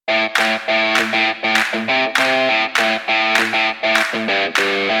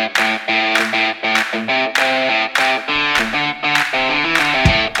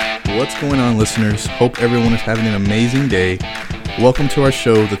listeners. Hope everyone is having an amazing day. Welcome to our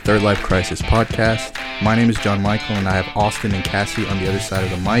show, the Third Life Crisis Podcast. My name is John Michael, and I have Austin and Cassie on the other side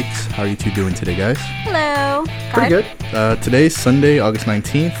of the mics. How are you two doing today, guys? Hello. Pretty good. Today's Sunday, August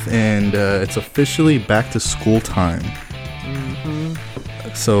 19th, and it's officially back to school time.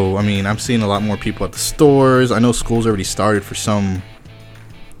 So, I mean, I'm seeing a lot more people at the stores. I know school's already started for some,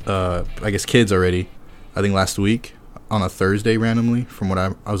 kids already. I think last week on a Thursday randomly, from what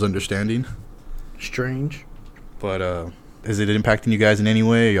I was understanding. Strange. But, is it impacting you guys in any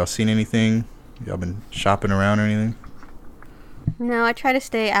way? Y'all seen anything? Y'all been shopping around or anything? No, I try to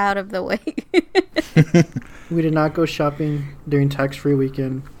stay out of the way. We did not go shopping during tax-free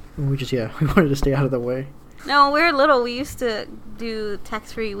weekend. We wanted to stay out of the way. No, when we were little, we used to do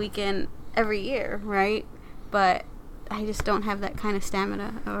tax-free weekend every year, right? But I just don't have that kind of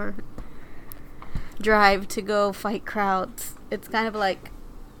stamina or drive to go fight crowds. It's kind of like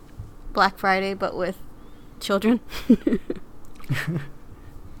Black Friday, but with children.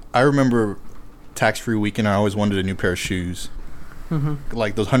 I remember tax-free weekend, I always wanted a new pair of shoes. Mm-hmm.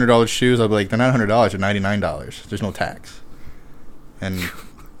 Like those $100 shoes, I'd be like, they're not $100, they're $99. There's no tax. And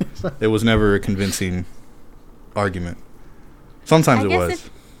it was never a convincing argument. Sometimes it was.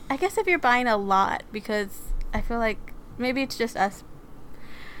 I guess if you're buying a lot, because I feel like maybe it's just us,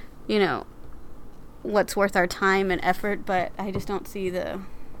 what's worth our time and effort, but I just don't see the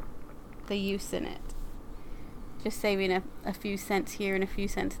use in it. Just saving a few cents here and a few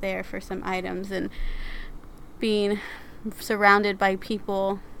cents there for some items and being surrounded by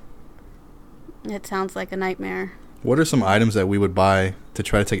people, it sounds like a nightmare. What are some items that we would buy to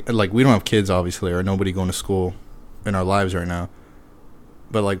try to take, like, we don't have kids obviously, or nobody going to school in our lives right now,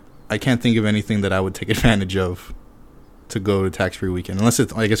 but like I can't think of anything that I would take advantage of to go to tax-free weekend, unless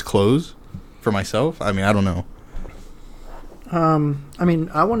it's, I guess, clothes for myself. I mean, I don't know.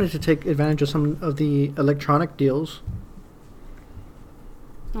 I wanted to take advantage of some of the electronic deals.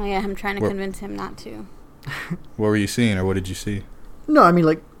 Oh yeah, I'm trying to convince him not to. What were you seeing, or what did you see? No, I mean,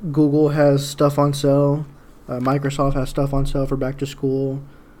 like, Google has stuff on sale. Microsoft has stuff on sale for back to school.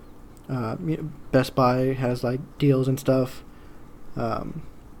 Best Buy has, like, deals and stuff.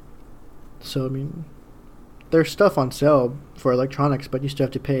 So, I mean, there's stuff on sale for electronics, but you still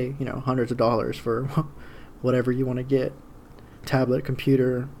have to pay, hundreds of dollars for whatever you want to get. Tablet,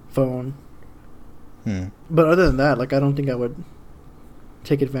 computer, phone. But other than that, like, I don't think I would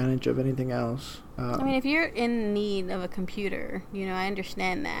take advantage of anything else. I mean, if you're in need of a computer, I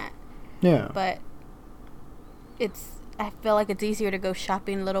understand that. Yeah. But I feel like it's easier to go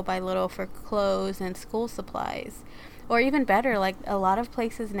shopping little by little for clothes and school supplies. Or even better, like a lot of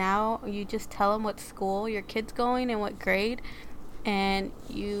places now, you just tell them what school your kid's going and what grade, and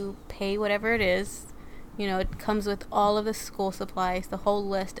you pay whatever it is. It comes with all of the school supplies, the whole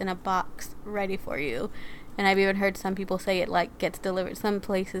list in a box ready for you. And I've even heard some people say it like gets delivered. Some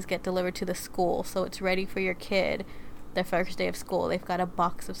places get delivered to the school, so it's ready for your kid. Their first day of school, they've got a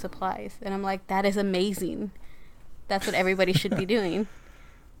box of supplies. And I'm like, that is amazing. That's what everybody should be doing.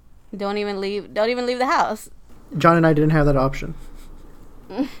 Don't even leave the house. John and I didn't have that option.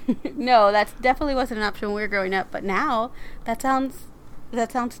 No, that definitely wasn't an option when we were growing up. But now, that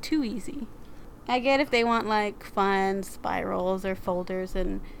sounds too easy. I get if they want, like, fun spirals or folders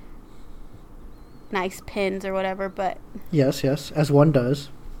and nice pins or whatever, but... Yes, as one does.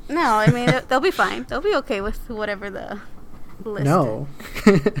 No, I mean, they'll be fine. They'll be okay with whatever the list No.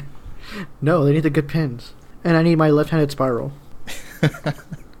 No, they need the good pins. And I need my left-handed spiral.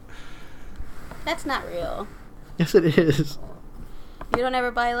 That's not real. Yes, it is. You don't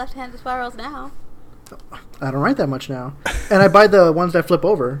ever buy left-handed spirals now. I don't write that much now. And I buy the ones that flip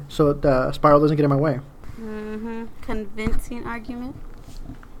over, so the spiral doesn't get in my way. Mm-hmm. Convincing argument.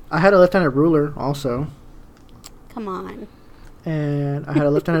 I had a left-handed ruler also. Come on. And I had a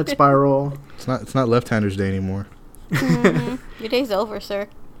left-handed spiral. It's not left-handers day anymore. Mm-hmm. Your day's over, sir.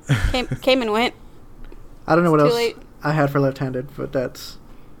 Came and went. I don't know what else late. I had for left-handed, but that's,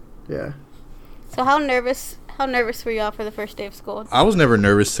 yeah. So how nervous were y'all for the first day of school? I was never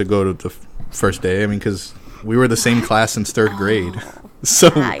nervous to go to the first day. I mean, because we were the same class since third grade. So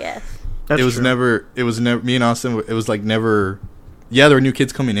yes. That's it was true. never, me and Austin, it was like never, yeah, there were new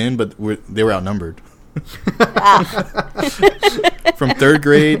kids coming in, but they were outnumbered. From third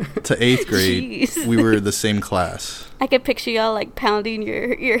grade to 8th grade, Jeez. we were the same class. I could picture y'all like pounding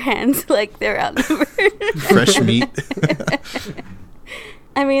your hands like they're outnumbered. Fresh meat.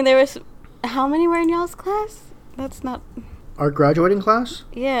 I mean, there was, how many were in y'all's class? That's not... Our graduating class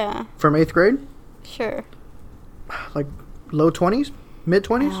Yeah, from 8th grade, sure. like low 20s.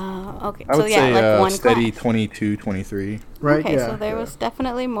 Mid-20s? Okay. I So would yeah, say like one steady class. 22, 23. Right, Okay, yeah. so there yeah. was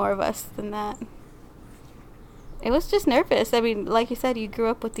definitely more of us than that. It was just nervous. I mean, like you said, you grew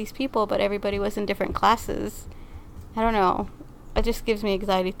up with these people, but everybody was in different classes. I don't know. It just gives me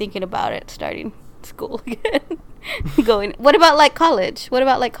anxiety thinking about it, starting school again. Going. What about like college? What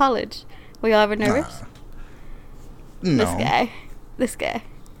about like college? Were you ever nervous? No. This guy.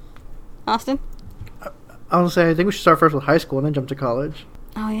 Austin? I was say I think we should start first with high school and then jump to college.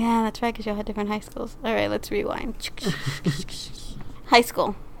 Oh yeah, that's right, because y'all had different high schools. All right, let's rewind. High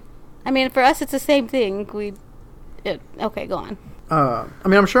school. I mean, for us, it's the same thing. Okay, go on. I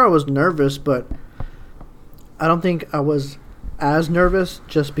mean, I'm sure I was nervous, but I don't think I was as nervous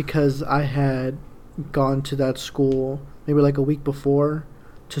just because I had gone to that school maybe like a week before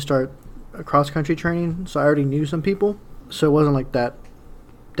to start a cross-country training, so I already knew some people, so it wasn't like that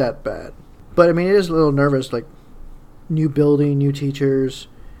bad. But I mean, it is a little nervous, like new building, new teachers,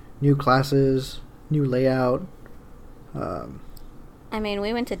 new classes, new layout. I mean,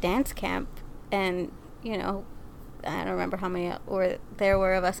 we went to dance camp, and, you know, I don't remember how many there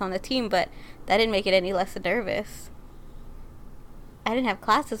were of us on the team, but that didn't make it any less nervous. I didn't have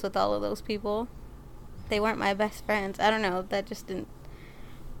classes with all of those people. They weren't my best friends. I don't know. That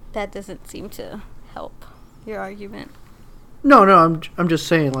doesn't seem to help your argument. No, I'm just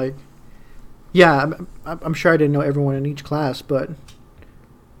saying, like, yeah, I'm sure I didn't know everyone in each class, but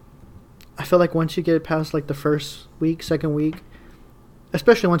I feel like once you get past like the first week, second week,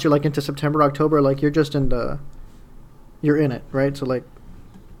 especially once you're like into September, October, like you're in it, right? So like,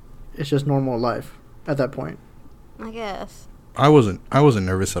 it's just normal life at that point. I guess. I wasn't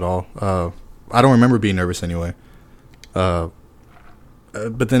nervous at all. I don't remember being nervous anyway. But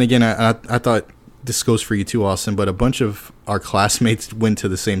then again, I thought this goes for you too, Austin, but a bunch of our classmates went to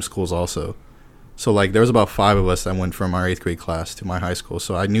the same schools also. So, like, there was about 5 of us that went from our 8th grade class to my high school.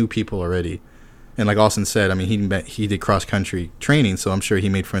 So I knew people already. And like Austin said, I mean, he did cross-country training, so I'm sure he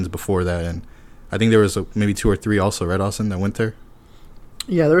made friends before that. And I think there was maybe 2 or 3 also, right, Austin, that went there?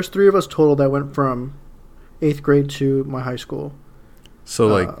 Yeah, there was 3 of us total that went from 8th grade to my high school. So,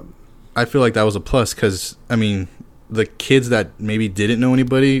 like, I feel like that was a plus because, I mean, the kids that maybe didn't know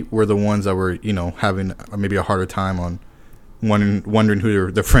anybody were the ones that were, you know, having maybe a harder time on wondering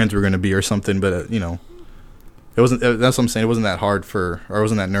who their friends were going to be or something. But, you know, it wasn't, that's what I'm saying. It wasn't that hard or it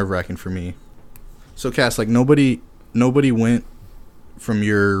wasn't that nerve-wracking for me. So, Cass, like, nobody went from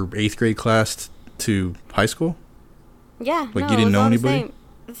your 8th grade class to high school? Yeah, like, you didn't know anybody?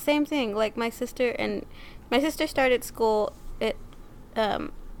 The same thing. Like, my sister started school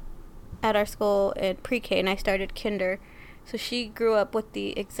at our school in pre-K, and I started kinder. So she grew up with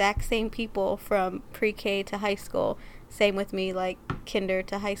the exact same people from pre-K to high school. Same with me, like kinder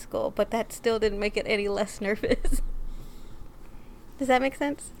to high school. But that still didn't make it any less nervous. Does that make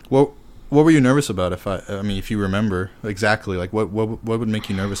sense? Well, what were you nervous about? If you remember exactly, like what would make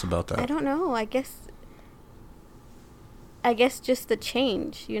you nervous about that? I don't know. I guess just the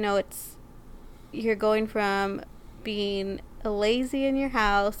change. You know, you're going from being lazy in your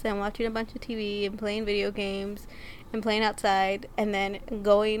house and watching a bunch of TV and playing video games and playing outside, and then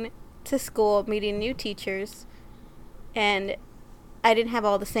going to school, meeting new teachers. And I didn't have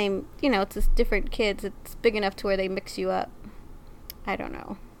all the same, you know, it's just different kids. It's big enough to where they mix you up. I don't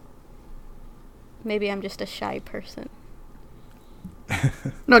know. Maybe I'm just a shy person.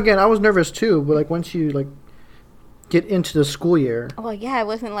 No, again, I was nervous too, but like once you like get into the school year. Well, yeah, I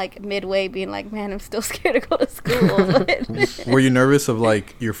wasn't like midway being like, man, I'm still scared to go to school. But Were you nervous of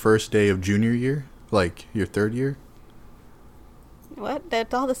like your first day of junior year, like your 3rd year? what?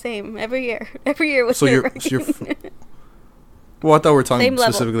 That's all the same every year. Every year was So you're well, I thought we were talking Same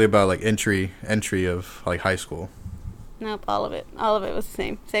level. specifically about like entry of like high school. Nope, all of it was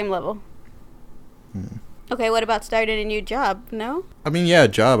the same level. Hmm. Okay, what about starting a new job? No? I mean, yeah,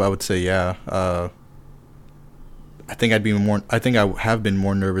 job. I would say, yeah. I think I have been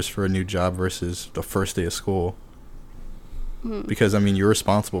more nervous for a new job versus the first day of school. Because I mean, you're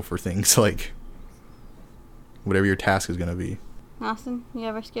responsible for things like whatever your task is gonna be. Austin, you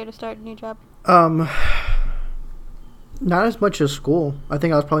ever scared to start a new job? Not as much as school. I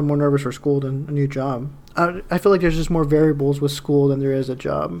think I was probably more nervous for school than a new job. I feel like there's just more variables with school than there is a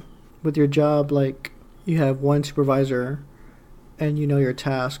job. With your job, like, you have one supervisor and you know your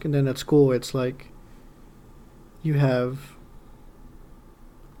task. And then at school, it's like you have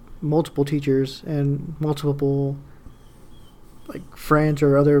multiple teachers and multiple, like, friends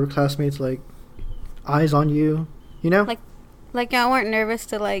or other classmates, like, eyes on you, you know? Like y'all weren't nervous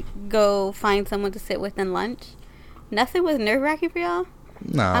to, like, go find someone to sit with in lunch? Nothing was nerve-wracking for y'all?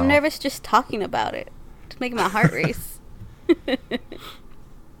 No. I'm nervous just talking about it. It's making my heart race.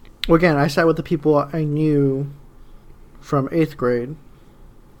 Well, again, I sat with the people I knew from 8th grade.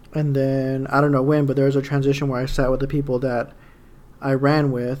 And then, I don't know when, but there was a transition where I sat with the people that I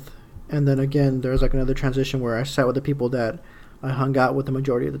ran with. And then again, there's like another transition where I sat with the people that I hung out with the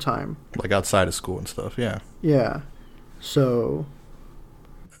majority of the time. Like outside of school and stuff, yeah. Yeah. So...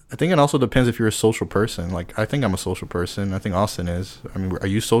 I think it also depends if you're a social person. Like, I think I'm a social person. I think Austin is. I mean, are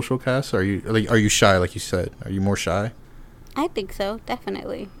you social, Cass? Are you shy, like you said? Are you more shy? I think so,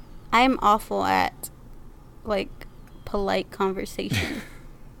 definitely. I am awful at, like, polite conversation.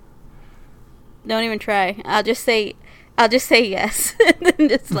 Don't even try. I'll just say yes, and then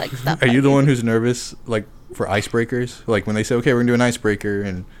just like stop. Are you the one who's nervous, like for icebreakers? Like when they say, "Okay, we're gonna do an icebreaker,"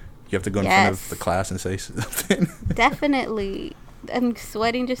 and you have to go in front of the class and say something. Definitely. I'm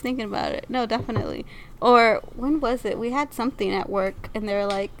sweating just thinking about it. No, definitely. Or when was it? We had something at work, and they're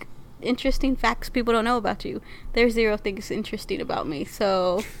like, interesting facts people don't know about you. There's 0 things interesting about me.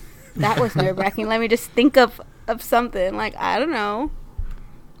 So that was nerve-wracking. Let me just think of something. Like, I don't know.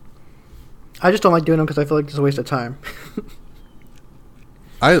 I just don't like doing them because I feel like it's a waste of time.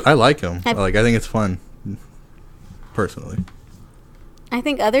 I like them. I think it's fun, personally. I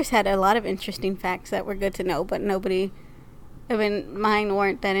think others had a lot of interesting facts that were good to know, but nobody... I mean, mine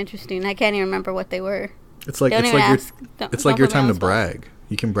weren't that interesting. I can't even remember what they were. It's like your time to brag.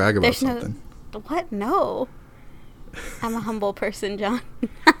 You can brag about something. What? No. I'm a humble person, John.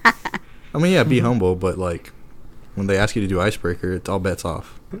 I mean, yeah, be humble, but like when they ask you to do icebreaker, it's all bets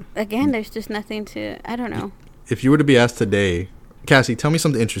off. Again, there's just nothing to... I don't know. If you were to be asked today, Cassie, tell me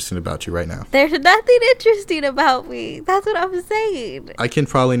something interesting about you right now. There's nothing interesting about me. That's what I'm saying. I can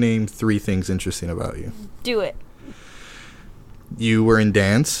probably name 3 things interesting about you. Do it. You were in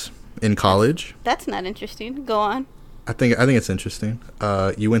dance in college. That's not interesting. Go on. I think it's interesting.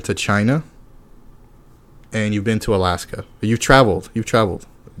 You went to China, and you've been to Alaska. You've traveled,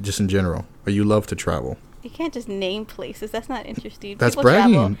 just in general. Or you love to travel. You can't just name places. That's not interesting. That's people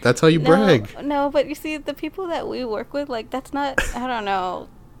bragging. Travel. That's how you brag. No, but you see, the people that we work with, like, that's not, I don't know.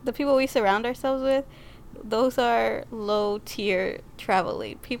 The people we surround ourselves with, those are low-tier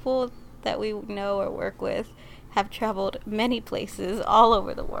traveling. People that we know or work with have traveled many places all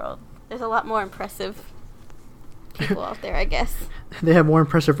over the world. There's a lot more impressive people out there, I guess. They have more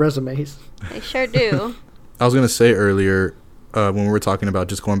impressive resumes. They sure do. I was going to say earlier, when we were talking about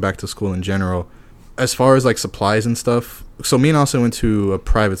just going back to school in general, as far as like supplies and stuff, so me and Austin went to a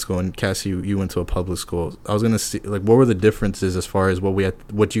private school, and Cassie, you went to a public school. I was going to see, like, what were the differences as far as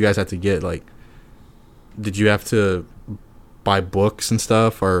what you guys had to get? Like, did you have to buy books and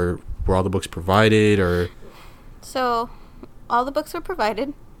stuff, or were all the books provided, or... So, all the books were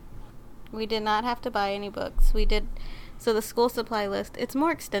provided. We did not have to buy any books. So the school supply list, it's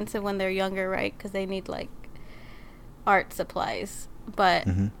more extensive when they're younger, right? Because they need, like, art supplies. But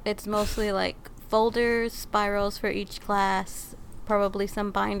it's mostly, like, folders, spirals for each class, probably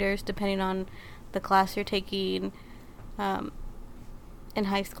some binders, depending on the class you're taking in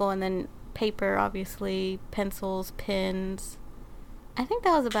high school, and then paper, obviously, pencils, pens. I think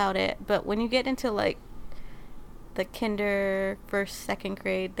that was about it. But when you get into, like, the kinder, 1st, 2nd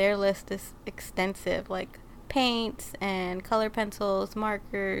grade, their list is extensive, like paints and color pencils,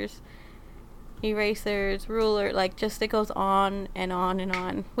 markers, erasers, ruler, like just it goes on and on and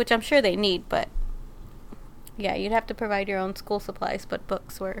on, which I'm sure they need, but yeah, you'd have to provide your own school supplies, but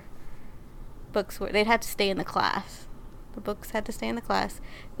books were they'd have to stay in the class. The books had to stay in the class.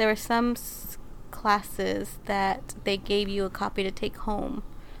 There were some classes that they gave you a copy to take home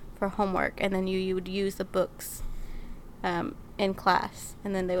for homework, and then you would use the books in class,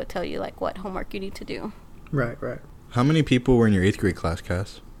 and then they would tell you like what homework you need to do. Right. How many people were in your 8th grade class,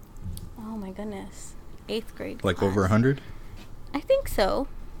 Cass? Oh my goodness, 8th grade like class. Over 100? I think so.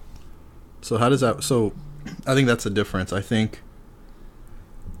 So how does that... So I think that's the difference. I think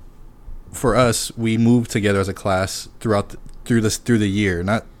for us, we moved together as a class through the year.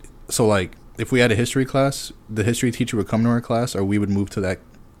 Not so like if we had a history class, the history teacher would come to our class, or we would move to that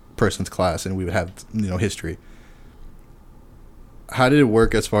person's class, and we would have history. How did it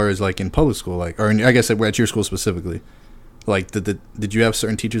work as far as like in public school, like, or I guess at your school specifically? Like, did you have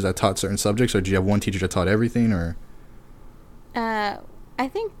certain teachers that taught certain subjects, or did you have one teacher that taught everything, or? I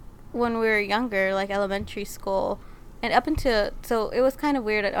think when we were younger, like elementary school, and up until, so it was kind of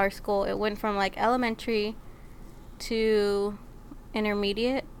weird at our school. It went from like elementary to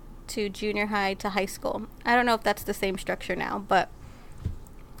intermediate to junior high to high school. I don't know if that's the same structure now, but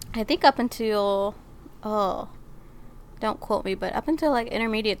I think up until, don't quote me, but up until like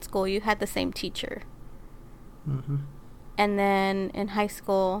intermediate school, you had the same teacher. And then in high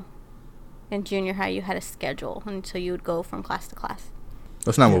school, In junior high, you had a schedule, and so you would go from class to class.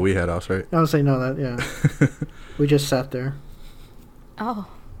 That's not what we had, else, right? I would say no. That yeah. We just sat there. Oh.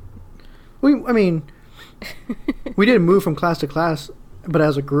 I mean, we didn't move from class to class, but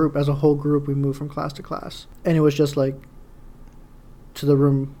as a group, as a whole group, we moved from class to class, and it was just like to the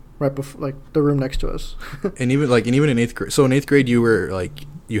room right before, like the room next to us. And even in 8th grade. So in 8th grade, you were like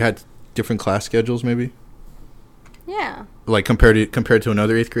you had different class schedules, maybe. Yeah. Like compared to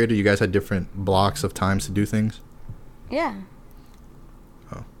another 8th grader, you guys had different blocks of times to do things. Yeah.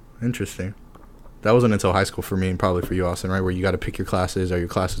 Oh, interesting. That wasn't until high school for me, and probably for you, Austin, right? Where you got to pick your classes, or your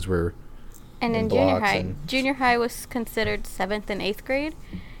classes were. And in junior high was considered 7th and 8th grade,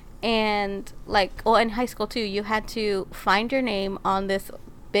 and in high school too, you had to find your name on this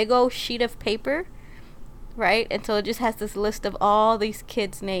big old sheet of paper, right? And so it just has this list of all these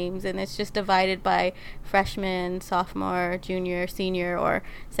kids' names, and it's just divided by freshman, sophomore, junior, senior, or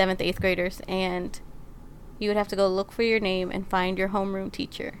 7th, 8th graders, and you would have to go look for your name and find your homeroom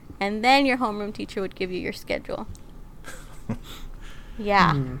teacher, and then your homeroom teacher would give you your schedule.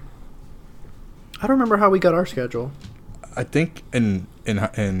 Yeah. I don't remember how we got our schedule. I think in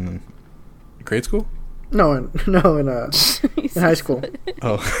grade school. No, in high school.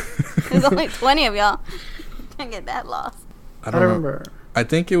 Oh. There's only 20 of y'all. Can't get that lost. I don't remember. I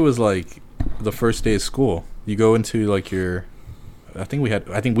think it was like the first day of school. You go into like your. I think we had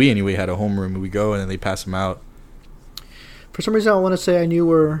a homeroom. We go and then they pass them out. For some reason, I want to say I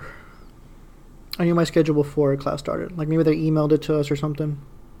knew my schedule before class started. Like maybe they emailed it to us or something.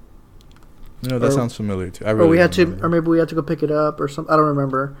 No, that sounds familiar too. Or maybe we had to go pick it up or something. I don't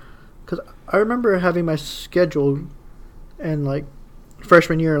remember, because I remember having my schedule, and like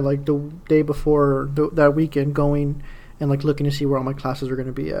freshman year, like the day before that weekend, going and like looking to see where all my classes were going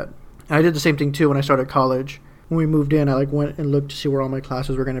to be at. And I did the same thing too when I started college. When we moved in, I like went and looked to see where all my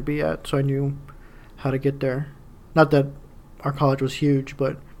classes were going to be at, so I knew how to get there. Not that our college was huge,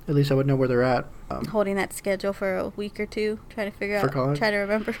 but at least I would know where they're at. Holding that schedule for a week or two, trying to figure out, college? try to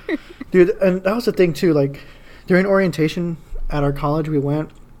remember. Dude, and that was the thing too. Like during orientation at our college, we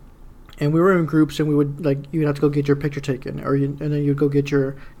went and we were in groups, and we would you'd have to go get your picture taken, and then you'd go get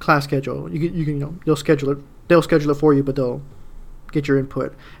your class schedule. They'll schedule it for you, but they'll get your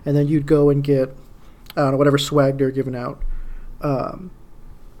input, and then you'd go and get I don't know, whatever swag they're giving out.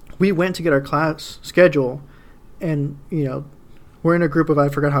 We went to get our class schedule, and we're in a group of, I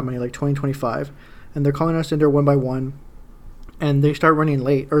forgot how many, like 20, 25, and they're calling us in there one by one, and they start running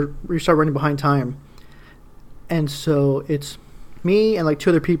late, or we start running behind time. And so it's me and like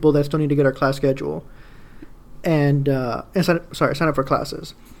 2 other people that still need to get our class schedule and sign up for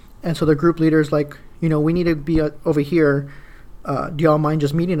classes. And so the group leader's like, we need to be over here. Do y'all mind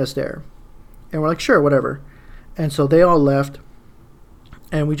just meeting us there? And we're like, sure, whatever. And so they all left,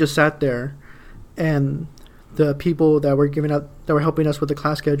 and we just sat there, and the people that were helping us with the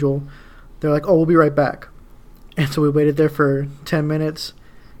class schedule, they're like, oh, we'll be right back. And so we waited there for 10 minutes,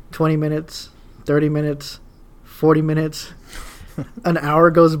 20 minutes, 30 minutes, 40 minutes. An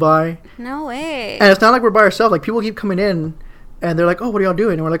hour goes by. No way. And it's not like we're by ourselves. Like, people keep coming in, and they're like, oh, what are y'all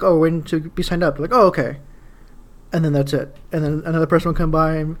doing? And we're like, oh, we're waiting to be signed up. They're like, oh, okay. And then that's it. And then another person will come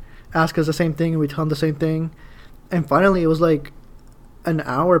by and ask us the same thing, and we tell them the same thing. And finally, it was like an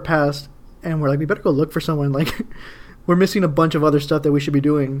hour passed, and we're like, we better go look for someone. Like, we're missing a bunch of other stuff that we should be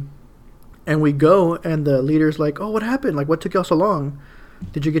doing. And we go, and the leader's like, oh, what happened? Like, what took y'all so long?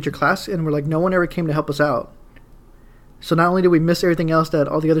 Did you get your class? And we're like, no one ever came to help us out. So not only did we miss everything else that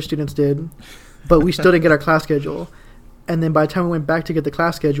all the other students did, but we still didn't get our class schedule. And then by the time we went back to get the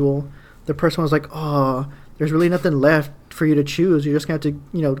class schedule, the person was like, oh, there's really nothing left for you to choose. You're just going to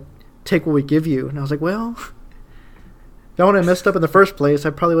have to, take what we give you. And I was like, well, if I wouldn't have messed up in the first place,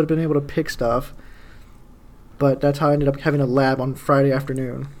 I probably would have been able to pick stuff. But that's how I ended up having a lab on Friday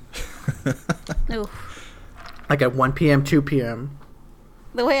afternoon. Like at 1 p.m., 2 p.m.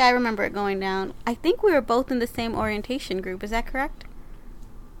 The way I remember it going down, I think we were both in the same orientation group. Is that correct?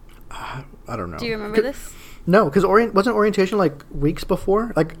 I don't know. Do you remember this? No, because wasn't orientation like weeks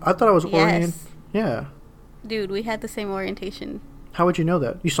before? Like, I thought I was oriented. Yeah. Dude, we had the same orientation. How would you know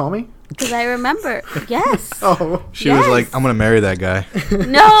that? You saw me? Because I remember. Yes. Oh. She was like, I'm going to marry that guy.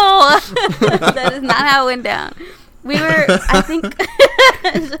 No. That is not how it went down. We were, I think.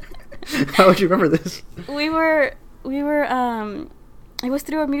 How would you remember this? We were, it was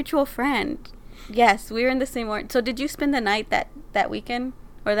through a mutual friend. Yes, we were in the same So did you spend the night that weekend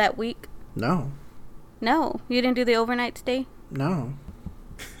or that week? No. No, you didn't do the overnight stay? No.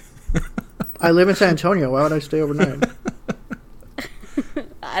 I live in San Antonio. Why would I stay overnight?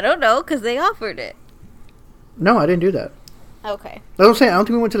 I don't know, because they offered it. No, I didn't do that. Okay. That's what I'm saying. I don't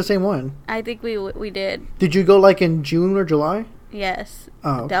think we went to the same one. I think we did. Did you go like in June or July? Yes.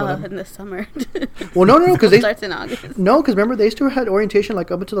 Oh, Duh, in the summer. Well, no, because it starts in August. No, because remember they still had orientation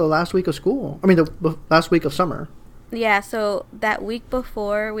like up until the last week of school. I mean, the last week of summer. Yeah. So that week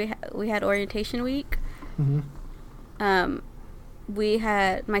before we had orientation week. Mm-hmm. We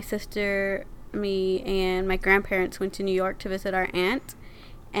had my sister, me, and my grandparents went to New York to visit our aunt,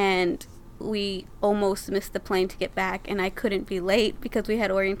 and we almost missed the plane to get back, and I couldn't be late because we had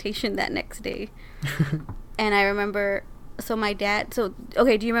orientation that next day. And I remember,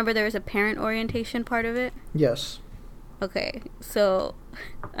 okay, do you remember there was a parent orientation part of it? Yes. Okay, so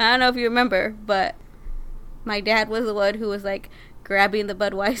I don't know if you remember, but my dad was the one who was like grabbing the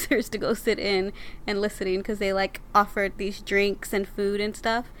Budweisers to go sit in and listening because they like offered these drinks and food and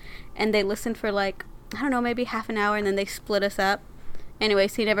stuff, and they listened for like, I don't know, maybe half an hour, and then they split us up.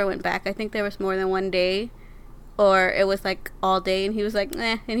 Anyways, he never went back. I think there was more than one day, or it was like all day, and he was like,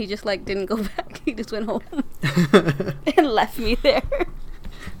 and he just like didn't go back. He just went home and left me there.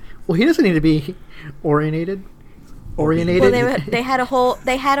 Well, he doesn't need to be orientated. Well, they had a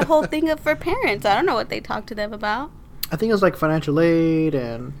whole thing up for parents. I don't know what they talked to them about. I think it was like financial aid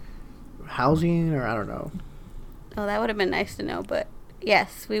and housing, or I don't know. Oh, that would have been nice to know, but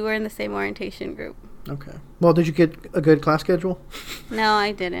yes, we were in the same orientation group. Okay. Well, did you get a good class schedule? No,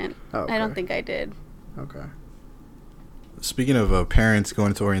 I didn't. Oh, okay. I don't think I did. Okay. Speaking of parents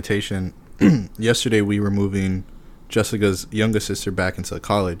going to orientation, yesterday we were moving Jessica's youngest sister back into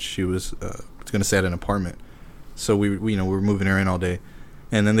college. She was going to stay at an apartment. So we were moving her in all day.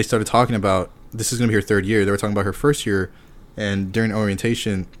 And then they started talking about, this is going to be her third year. They were talking about her first year. And during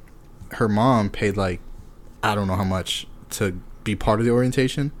orientation, her mom paid like, I don't know how much to be part of the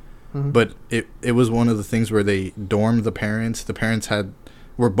orientation. Mm-hmm. But it was one of the things where they dormed the parents. The parents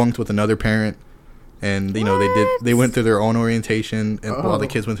were bunked with another parent. And, they went through their own orientation. And while the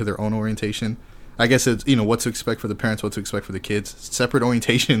kids went through their own orientation. I guess it's, what to expect for the parents, what to expect for the kids. Separate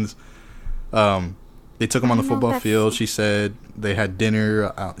orientations. They took them on the football field. She said they had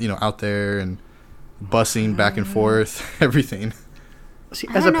dinner, out there and busing back and forth, everything. See,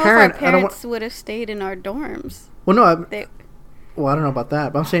 as a parent, I don't know if our parents would have stayed in our dorms. Well, no, I don't know about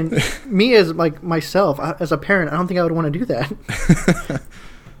that, but I'm saying me as like myself as a parent, I don't think I would want to do that.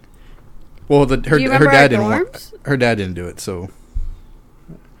 Well, her dad didn't do it, so.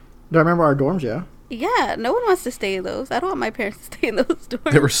 Do I remember our dorms? Yeah. Yeah, no one wants to stay in those. I don't want my parents to stay in those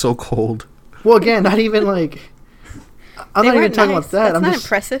dorms. They were so cold. Well, again, not even like. I'm not even talking about that. That's not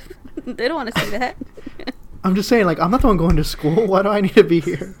impressive. They don't want to see that. I'm just saying, like, I'm not the one going to school. Why do I need to be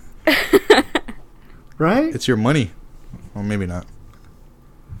here? Right? It's your money. Well, maybe not.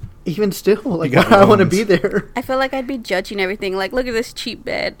 Even still, like, why do I want to be there? I feel like I'd be judging everything. Like, look at this cheap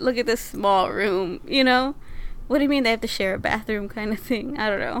bed. Look at this small room. What do you mean they have to share a bathroom kind of thing? I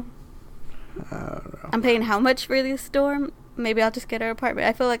don't know. I'm paying how much for this dorm? Maybe I'll just get our apartment.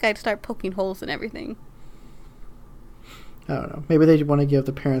 I feel like I'd start poking holes in everything. I don't know. Maybe they want to give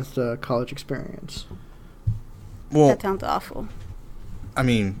the parents the college experience. Well, that sounds awful. I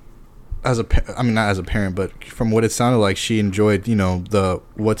mean, not as a parent, but from what it sounded like, she enjoyed, the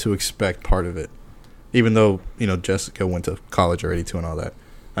what to expect part of it. Even though, Jessica went to college already too and all that.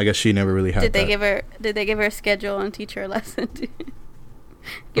 I guess she never really had Did they give her a schedule and teach her a lesson?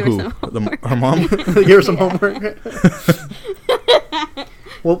 Give her some homework. Her mom? Give her some homework.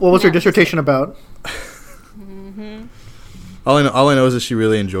 What was her dissertation about? Mm-hmm. All I know is that she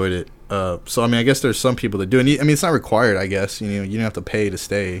really enjoyed it. So, I guess there's some people that do. And it's not required, I guess. You don't have to pay to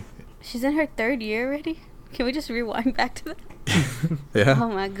stay. She's in her third year already? Can we just rewind back to that? Yeah. Oh,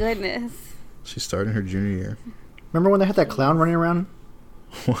 my goodness. She's starting her junior year. Remember when they had that clown running around?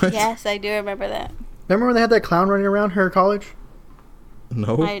 What? Yes, I do remember that. Remember when they had that clown running around her college?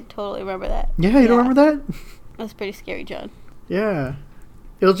 No. I totally remember that. Yeah, you don't remember that? That was pretty scary, John. Yeah.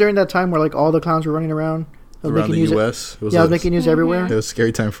 It was during that time where, like, all the clowns were running around. Around the U.S.? It was making news everywhere. It was a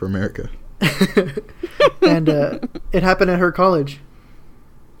scary time for America. And it happened at her college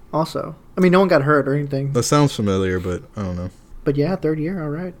also. No one got hurt or anything. That sounds familiar, but I don't know. But yeah, third year, all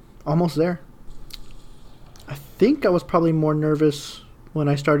right. Almost there. I think I was probably more nervous when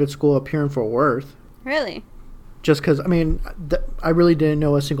I started school up here in Fort Worth. Really? Just because, I really didn't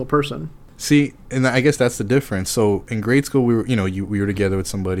know a single person. See, and I guess that's the difference. So in grade school, we were, we were together with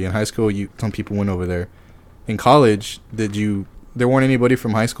somebody. In high school, some people went over there. In college, there weren't anybody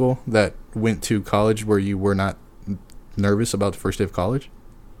from high school that went to college where you were not nervous about the first day of college?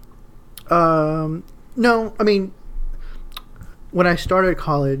 No. When I started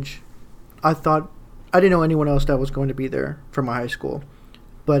college, I thought, I didn't know anyone else that was going to be there from my high school.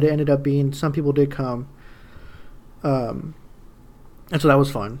 But it ended up being, some people did come. And so that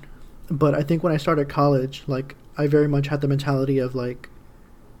was fun. But I think when I started college, like, I very much had the mentality of, like,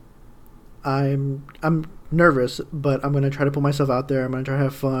 I'm nervous, but I'm going to try to put myself out there. I'm going to try to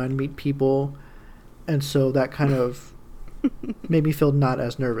have fun, meet people. And so that kind of made me feel not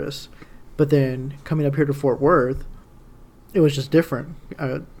as nervous. But then coming up here to Fort Worth, it was just different.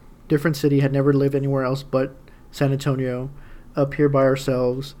 Different city, had never lived anywhere else but San Antonio, up here by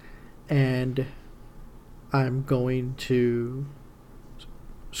ourselves. And I'm going to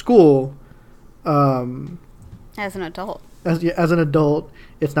school As an adult. As an adult.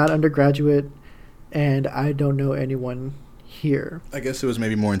 It's not undergraduate, and I don't know anyone here. I guess it was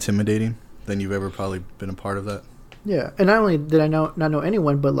maybe more intimidating than you've ever probably been a part of that. Yeah, and not only did I not know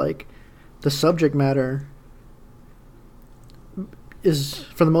anyone, but like the subject matter is,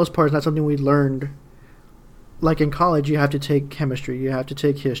 for the most part, not something we learned. Like in college, you have to take chemistry, you have to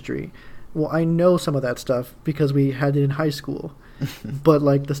take history. Well, I know some of that stuff because we had it in high school. But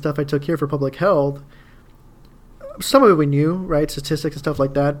like the stuff I took here for public health, some of it we knew, right? Statistics and stuff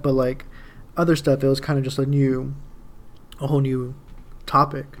like that. But like other stuff, it was kind of just a whole new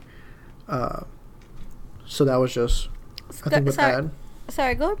topic. So that was just, I think, with that.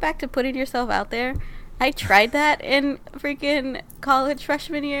 Sorry, going back to putting yourself out there, I tried that in freaking college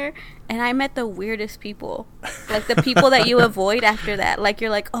freshman year, and I met the weirdest people. Like, the people that you avoid after that. Like, you're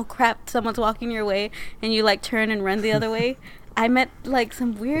like, oh, crap, someone's walking your way, and you, like, turn and run the other way. I met, like,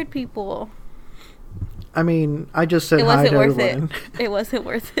 some weird people. I mean, I just said hi to everyone. It wasn't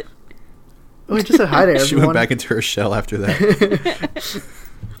worth it. Oh, I just said hi to everyone. She went back into her shell after that.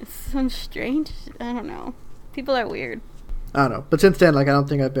 Some strange, I don't know. People are weird. I don't know. But since then, like, I don't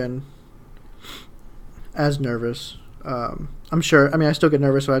think I've been as nervous. I'm sure, I mean, I still get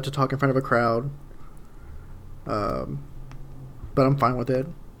nervous when I have to talk in front of a crowd. But I'm fine with it.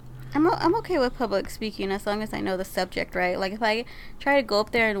 I'm okay with public speaking as long as I know the subject, right? Like, if I try to go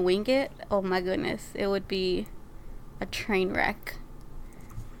up there and wing it, oh my goodness, it would be a train wreck.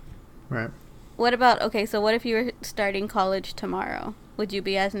 Right. What about, okay, so what if you were starting college tomorrow? Would you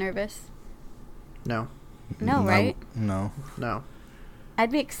be as nervous? No. No, right? No. I'd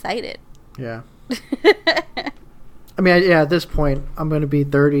be excited. Yeah. I mean, at this point, I'm going to be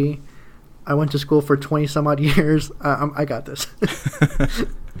 30. I went to school for 20 some odd years. I got this.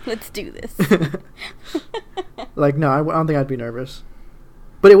 Let's do this. Like, no, I don't think I'd be nervous.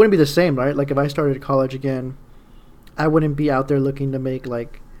 But it wouldn't be the same, right? Like, if I started college again, I wouldn't be out there looking to make,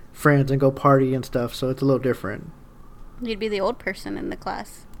 like, friends and go party and stuff, so it's a little different. You'd be the old person in the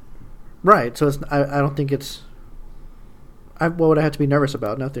class. Right, so I don't think it's... what would I have to be nervous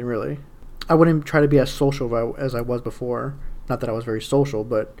about? Nothing, really. I wouldn't try to be as social as I was before. Not that I was very social,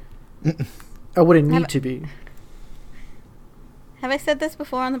 but I wouldn't need to be. Have I said this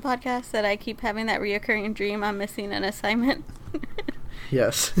before on the podcast, that I keep having that reoccurring dream I'm missing an assignment?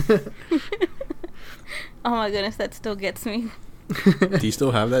 Yes. Oh my goodness, that still gets me. Do you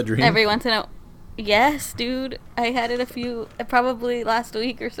still have that dream? Every once in a... Yes, dude. I had it probably last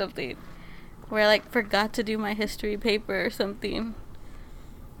week or something, where I, like, forgot to do my history paper or something.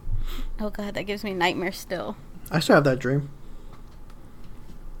 Oh god, that gives me nightmares still. I still have that dream.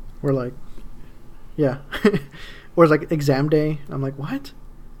 We're like... Yeah. Or it's like exam day. I'm like, what?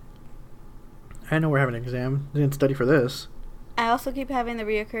 I know we're having an exam. I didn't study for this. I also keep having the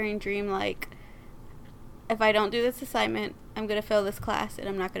reoccurring dream, like, if I don't do this assignment, I'm going to fail this class and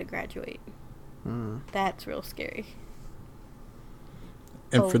I'm not going to graduate. That's real scary.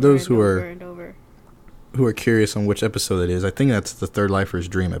 And for those who are curious on which episode it is, I think that's the Third Lifer's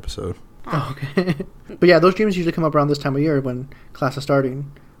Dream episode. Oh, okay. But yeah, those dreams usually come up around this time of year when class is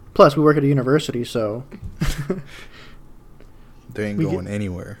starting. Plus, we work at a university, so... They ain't going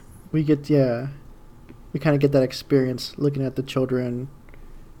anywhere. We kind of get that experience looking at the children,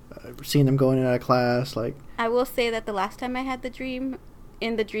 seeing them going in and out of class. Like, I will say that the last time I had the dream,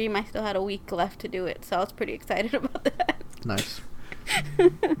 in the dream I still had a week left to do it, so I was pretty excited about that. Nice.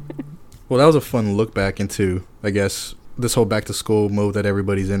 Well, that was a fun look back into, I guess, this whole back to school mode that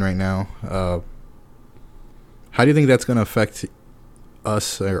everybody's in right now. How do you think that's going to affect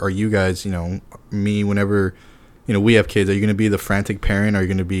us or you guys, me, whenever, we have kids? Are you going to be the frantic parent, or are you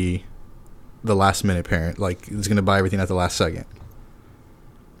going to be the last minute parent, like, is going to buy everything at the last second,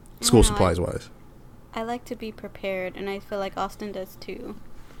 school supplies wise? I like to be prepared, and I feel like Austin does too.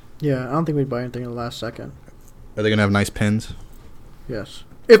 Yeah, I don't think we'd buy anything in the last second. Are they going to have nice pens? Yes.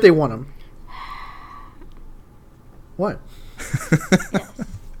 If they want them. What? Yes.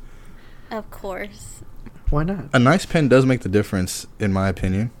 Of course. Why not? A nice pen does make the difference, in my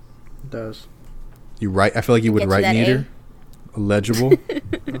opinion. It does. You write. I feel like you would write neater, legible.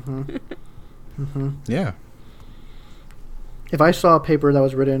 Mm-hmm. Mm-hmm. Yeah. If I saw a paper that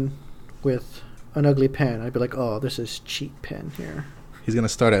was written with an ugly pen, I'd be like, oh, this is cheap pen here. He's gonna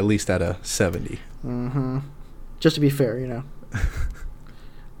start at least at a 70. Mm-hmm. Just to be fair, you know.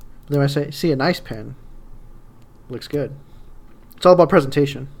 Then I see a nice pen. Looks good. It's all about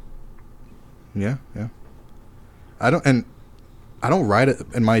presentation. Yeah. I don't write it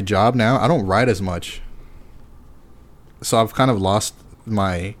in my job now. I don't write as much. So I've kind of lost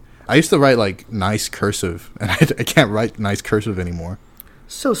my. I used to write like nice cursive, and I can't write nice cursive anymore.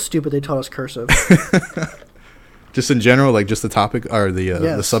 So stupid they taught us cursive. Just in general, like just the topic or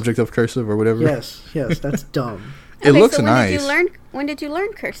the subject of cursive or whatever. Yes, that's dumb. It looks so nice. When did you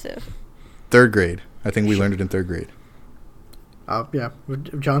learn cursive? 3rd grade. I think we learned it in 3rd grade. Yeah.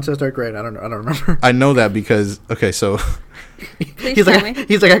 John says 3rd grade. I don't remember. I know that because so Please tell me.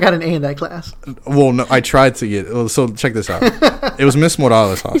 He's like, I got an A in that class. well, no, I tried to get. So check this out. It was Miss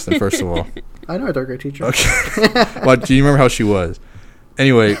Morales, Austin. First of all, I know a 3rd grade teacher. okay. Well, do you remember how she was?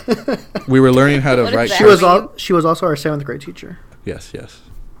 Anyway, we were learning how to What is write. that? She was also our 7th grade teacher. Yes.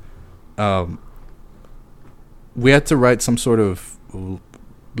 We had to write some sort of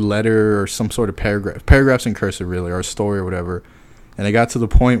letter or some sort of paragraphs in cursive, really, or a story or whatever. And it got to the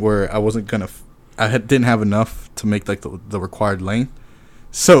point where I wasn't gonna. Didn't have enough to make like the required length,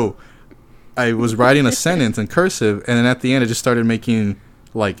 so I was writing a sentence in cursive, and then at the end, I just started making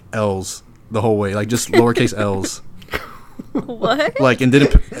like L's the whole way, like just lowercase L's. What? Like, and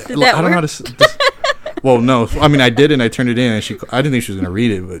didn't. that I don't know how to. Well, no. I mean, I did, and I turned it in, and I didn't think she was gonna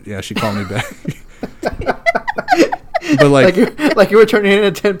read it, but yeah, she called me back. But like you were turning in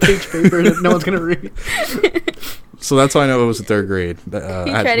a 10-page paper that no one's gonna read. So that's how I know it was the 3rd grade. You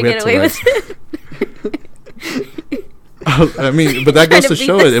try to get away with it. I mean, but that goes to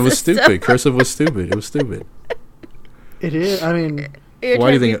show it. It was system. stupid. Cursive was stupid. It was stupid. It is. I mean, You're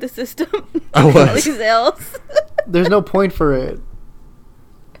Why do you trying to think beat the system. I was. All these L's. there's no point for it.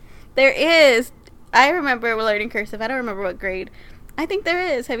 There is. I remember learning cursive. I don't remember what grade. I think there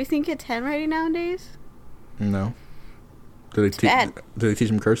is. Have you seen kids handwriting nowadays? No. Did they teach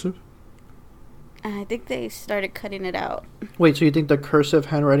them cursive? I think they started cutting it out. Wait, so you think the cursive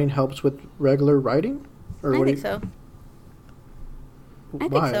handwriting helps with regular writing? Or I what think so. I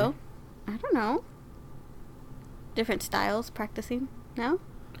think Why? so. I don't know. Different styles practicing now.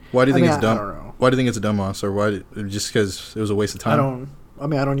 Why do you think it's dumb? I don't know. Why do you think it's dumb, Moss? Or why? Just because it was a waste of time?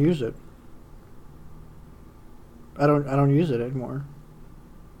 I don't use it. I don't use it anymore.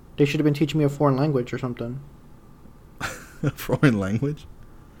 They should have been teaching me a foreign language or something. A foreign language?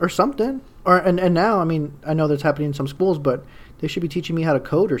 Or something. And now, I mean, I know that's happening in some schools, but they should be teaching me how to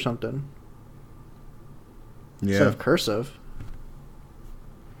code or something. Instead Yeah. of cursive.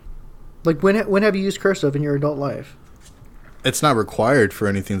 Like, when have you used cursive in your adult life? It's not required for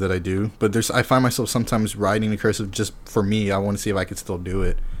anything that I do, but I find myself sometimes writing in cursive just for me. I want to see if I could still do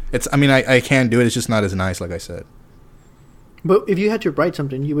it. I can do it. It's just not as nice, like I said. But if you had to write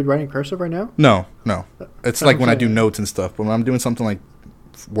something, you would write in cursive right now? No. It's That's like what when I'm I do saying. notes and stuff. But when I'm doing something like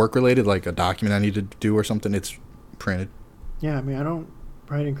work-related, like a document I need to do or something, it's printed. Yeah, I mean, I don't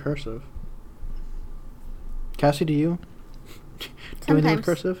write in cursive. Cassie, do you? Do anything with Sometimes.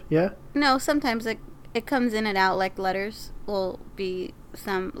 cursive? Yeah? No, sometimes it comes in and out. Like letters will be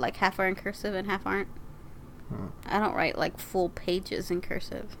some like half are in cursive and half aren't. I don't write like full pages in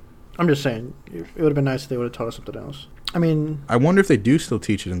cursive. I'm just saying, it would have been nice if they would have taught us something else. I mean, I wonder if they do still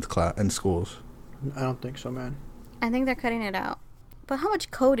teach it in schools. I don't think so, man. I think they're cutting it out. But how much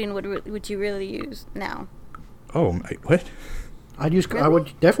coding would you really use now? Oh, what? I Really?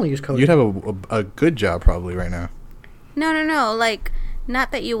 would definitely use coding. You'd have a good job probably right now. No. Like,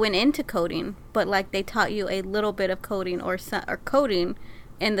 not that you went into coding, but like they taught you a little bit of coding or coding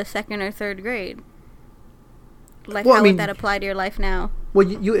in the 2nd or 3rd grade. Like, Well, how I mean- would that apply to your life now? Well,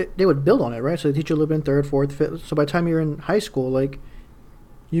 they would build on it, right? So they teach you a little bit in 3rd, 4th, 5th. So by the time you're in high school, like,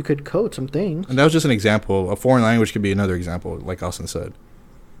 you could code some things. And that was just an example. A foreign language could be another example, like Austin said.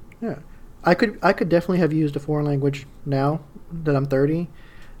 Yeah. I could definitely have used a foreign language now that I'm 30.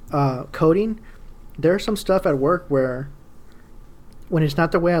 Coding, there's some stuff at work where when it's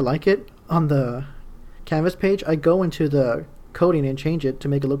not the way I like it on the Canvas page, I go into the coding and change it to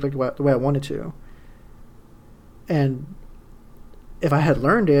make it look like the way I want it to. And if I had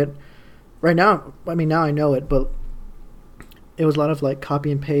learned it, right now, I mean, now I know it, but it was a lot of like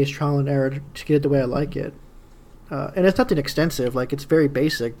copy and paste, trial and error to get it the way I like it. And it's nothing extensive, like it's very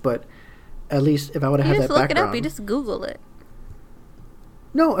basic, but at least if I would have You had just that look background. it up. You just Google it.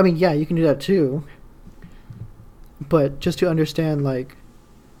 No, I mean, yeah, you can do that too. But just to understand, like,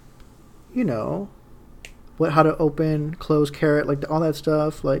 you know, how to open, close caret, like all that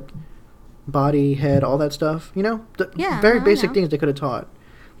stuff, like, body, head, all that stuff. You know, Yeah, very I basic know. things they could have taught.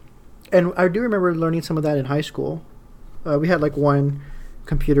 And I do remember learning some of that in high school. We had like one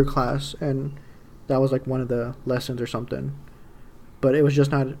computer class, and that was like one of the lessons or something. But it was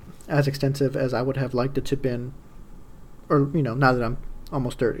just not as extensive as I would have liked it to been, or you know, now that I'm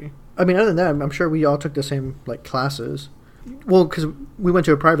almost 30. I mean, other than that, I'm sure we all took the same like classes. Well, because we went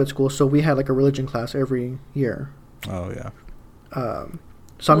to a private school, so we had like a religion class every year. Oh yeah. So I'm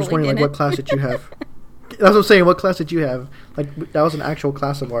just Well, we wondering, like, didn't. what class did you have? That's what I'm saying. What class did you have? Like, that was an actual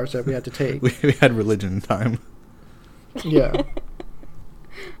class of ours that we had to take. We had religion time. Yeah.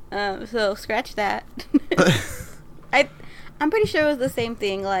 So scratch that. I'm pretty sure it was the same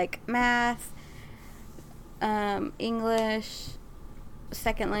thing, like math, English,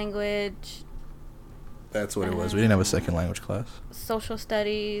 second language, That's what it was. We didn't have a second language class. social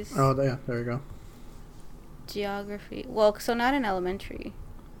studies, Oh, yeah. There you go. geography. Well, so not in elementary.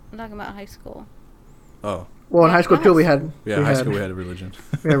 I'm talking about high school. Oh Well, in Yeah, high school, go too, ahead. high school we had a religion.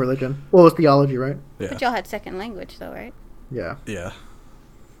 we had religion. Well, it was theology, right? Yeah. But y'all had second language, though, right? Yeah. Yeah.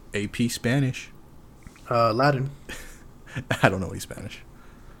 AP Spanish. Latin. I don't know any Spanish.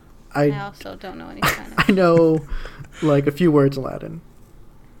 I I also don't know any Spanish. I know, like, a few words in Latin.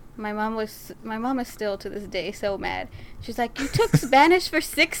 My mom is still to this day so mad. She's like, "You took Spanish for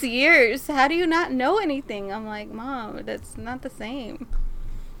 6 years. How do you not know anything?" I'm like, "Mom, that's not the same.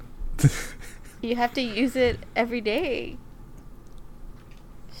 You have to use it every day."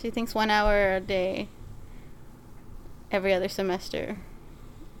 She thinks 1 hour a day every other semester.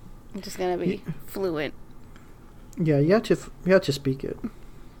 I'm just gonna be fluent. Yeah, you have to speak it.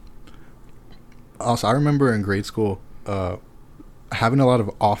 Also, I remember in grade school having a lot of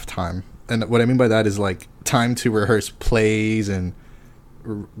off time. And what I mean by that is, like, time to rehearse plays and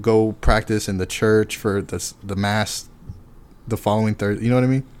go practice in the church for the mass the following Thursday. You know what I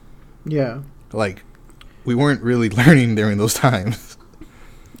mean? Yeah. Like, we weren't really learning during those times.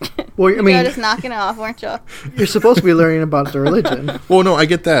 Well, I You were mean, just knocking it off, weren't you? you're supposed to be learning about the religion. Well, no, I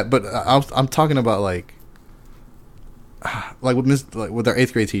get that, but I'm talking about like with our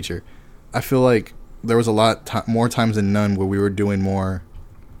 8th grade teacher. I feel like there was a lot more times than none where we were doing more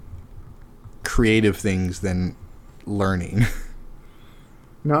creative things than learning.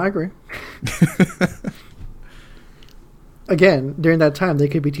 No, I agree. Again, during that time, they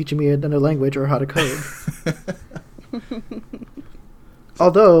could be teaching me another language or how to code.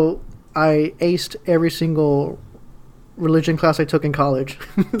 Although I aced every single religion class I took in college.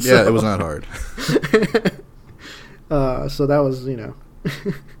 Yeah, it was not hard. So that was, you know,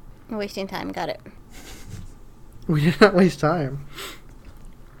 Wasting time. Got it. we did not waste time.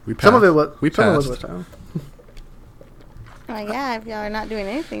 We passed. Some of it was. We some of it passed. was time. Like, yeah, if y'all are not doing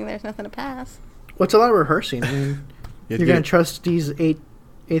anything, there's nothing to pass. What's a lot of rehearsing? I mean, You had you're to gonna get- trust these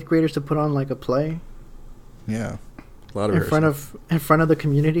eighth graders to put on like a play Yeah, a lot of in rehearsing. front of the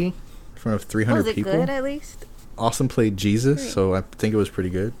community. in front of 300 Was it people. good at least? Austin played Jesus, Great. so I think it was pretty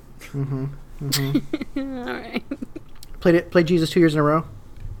good. Mm-hmm. Mm-hmm. All right. Played Jesus 2 years in a row.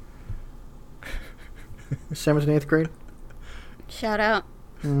 7th and 8th grade. Shout out.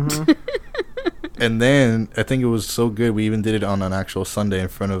 Mm-hmm. And then I think it was so good we even did it on an actual Sunday in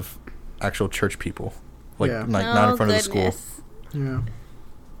front of actual church people, Yeah. not in front of the school. Yeah.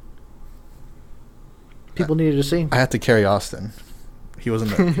 People needed to see. I had to carry Austin. He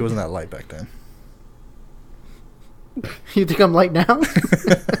wasn't that light back then. You think I'm light now?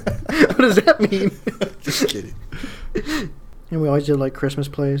 What does that mean? Just kidding. And we always did like Christmas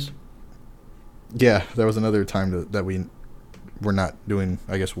plays. Yeah, there was another time that we were not doing,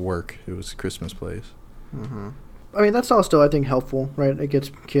 I guess, work. It was Christmas plays. Mm-hmm. I mean, that's all still, I think, helpful, right? It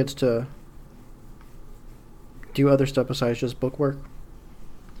gets kids to do other stuff besides just book work.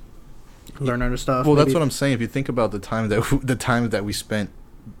 Learn other stuff. Well, that's maybe- what I'm saying. If you think about the times that we spent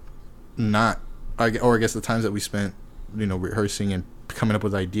not, I guess the times that we spent, rehearsing and coming up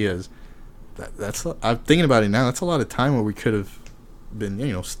with ideas. That's I'm thinking about it now. That's a lot of time where we could have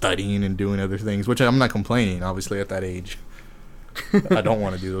been, studying and doing other things. Which I'm not complaining. Obviously, at that age, I don't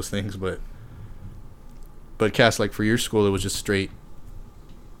want to do those things. But Cass, like for your school, it was just straight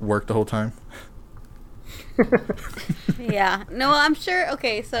work the whole time. Yeah. No, I'm sure.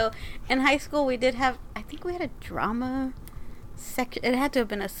 Okay, so in high school we did have, I think we had a drama section. It had to have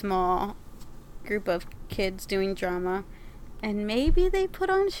been a small group of kids doing drama. And maybe they put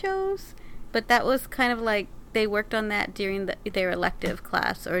on shows, but that was kind of like they worked on that during their elective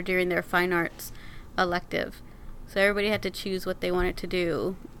class or during their fine arts elective. So everybody had to choose what they wanted to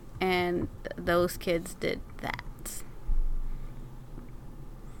do, and those kids did that.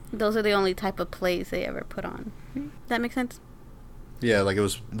 Those are the only type of plays they ever put on. Does that make sense? Yeah, like it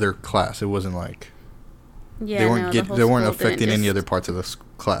was their class. It wasn't like Yeah, they weren't no, the whole they weren't school didn't affecting any just- other parts of the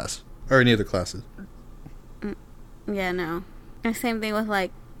class or any other classes. Yeah, no. And same thing with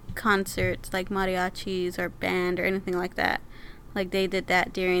like concerts, like mariachis or band or anything like that. Like they did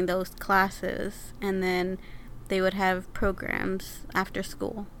that during those classes, and then they would have programs after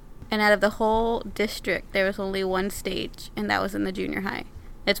school. And out of the whole district, there was only one stage, and that was in the junior high.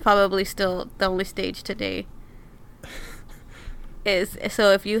 It's probably still the only stage today.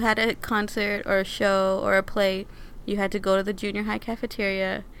 So if you had a concert or a show or a play, you had to go to the junior high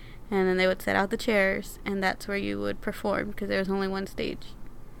cafeteria, and then they would set out the chairs, and that's where you would perform, because there was only one stage.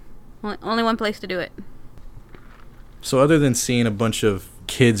 Only one place to do it. So other than seeing a bunch of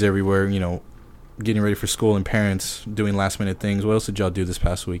kids everywhere, getting ready for school and parents doing last minute things, what else did y'all do this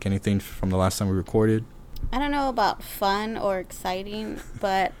past week? Anything from the last time we recorded? I don't know about fun or exciting,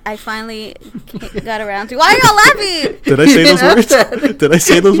 but I finally got around to... Why are y'all laughing? Did I say those words? Did I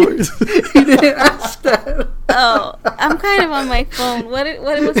say those words? You didn't ask that. Oh, I'm kind of on my phone. What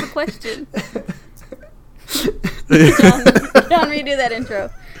was the question? John, redo that intro.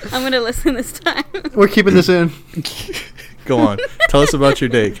 I'm going to listen this time. We're keeping this in. Go on. Tell us about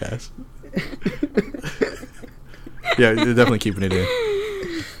your day, Cass. Yeah, you're definitely keeping it in.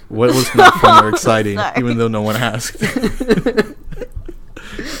 What was not fun or exciting, even though no one asked? Can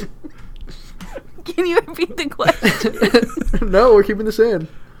you repeat the question? No, we're keeping this in.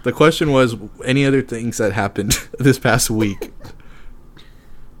 The question was, any other things that happened this past week?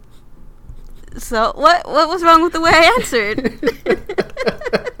 So, what was wrong with the way I answered?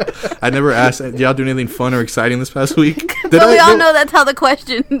 I never asked, did y'all do anything fun or exciting this past week? But we all know that's how the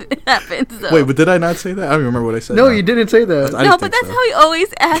question happens, though. Wait, but did I not say that? I don't remember what I said. No, you didn't say that. I No, didn't but think that's so. how he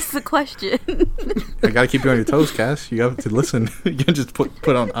always asks the question. I gotta keep you on your toes, Cass. You have to listen. You can't just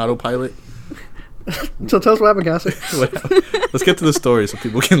put on autopilot. So tell us what happened, Cassie. Let's get to the story so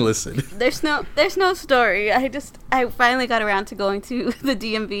people can listen. There's no story. I finally got around to going to the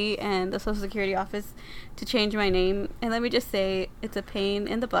DMV and the Social Security office to change my name. And let me just say, it's a pain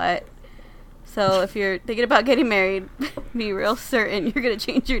in the butt. So if you're thinking about getting married, be real certain you're going to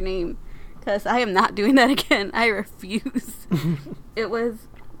change your name. Because I am not doing that again. I refuse.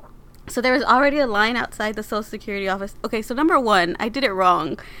 So there was already a line outside the Social Security office. Okay, so number one, I did it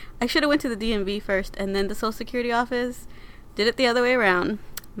wrong. I should have went to the DMV first and then the Social Security office. Did it the other way around.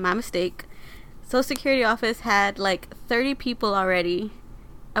 My mistake. Social Security office had like 30 people already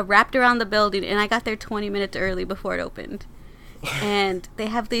wrapped around the building, and I got there 20 minutes early before it opened. And they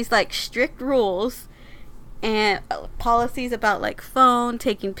have these like strict rules and policies about like phone,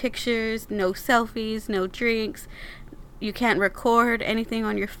 taking pictures, no selfies, no drinks. You can't record anything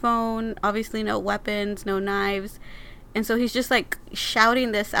on your phone. Obviously no weapons, no knives. And so he's just like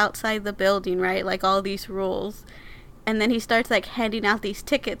shouting this outside the building, right? Like all these rules. And then he starts like handing out these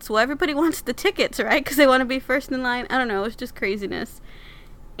tickets. Well, everybody wants the tickets, right? Because they want to be first in line. I don't know. It's just craziness.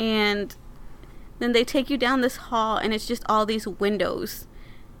 And then they take you down this hall, and it's just all these windows.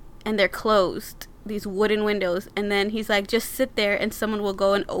 And they're closed. These wooden windows. And then he's like, just sit there and someone will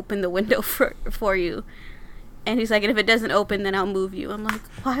go and open the window for you. And he's like, and if it doesn't open, then I'll move you. I'm like,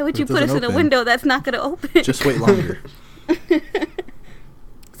 why would you put us in a window that's not going to open? Just wait longer.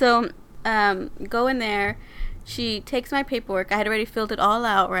 So, go in there. She takes my paperwork. I had already filled it all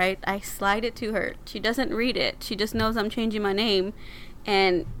out, right? I slide it to her. She doesn't read it. She just knows I'm changing my name.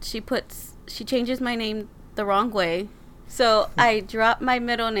 And she changes my name the wrong way. So, I drop my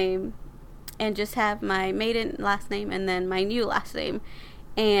middle name and just have my maiden last name and then my new last name.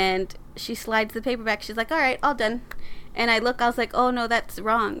 And she slides the paper back. She's like, all right, all done. And I was like, oh, no, that's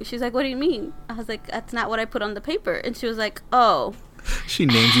wrong. She's like, what do you mean? I was like, that's not what I put on the paper. And she was like, oh. She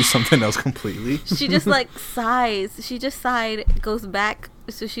names you something else completely. She just like sighs. She just sighed, goes back.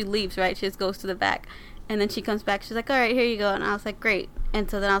 So she leaves, right? She just goes to the back. And then she comes back. She's like, all right, here you go. And I was like, great.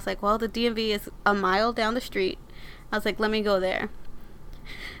 And so then I was like, well, the DMV is a mile down the street. I was like, let me go there.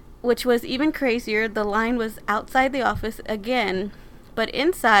 Which was even crazier. The line was outside the office again. But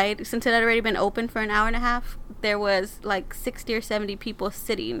inside, since it had already been open for an hour and a half, there was like 60 or 70 people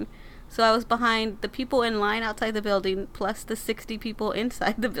sitting. So I was behind the people in line outside the building, plus the 60 people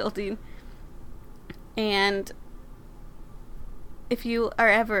inside the building. And if you are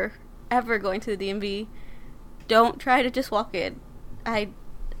ever going to the DMV, don't try to just walk in. I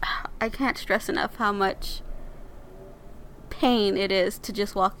can't stress enough how much pain it is to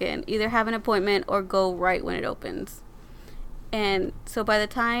just walk in. Either have an appointment or go right when it opens. And so by the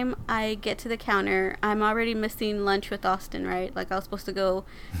time I get to the counter, I'm already missing lunch with Austin, right? Like I was supposed to go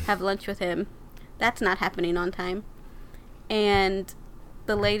have lunch with him. That's not happening on time. And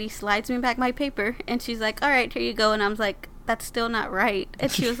the lady slides me back my paper, and she's like, all right, here you go. And I was like, that's still not right.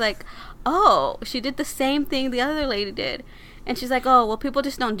 And she was like, oh, she did the same thing the other lady did. And she's like, oh, well, people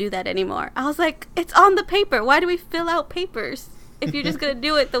just don't do that anymore. I was like, it's on the paper. Why do we fill out papers if you're just going to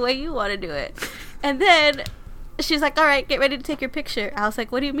do it the way you want to do it? And then she's like, all right, get ready to take your picture. I was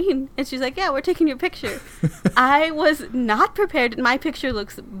like, what do you mean? And she's like, yeah, we're taking your picture. I was not prepared. My picture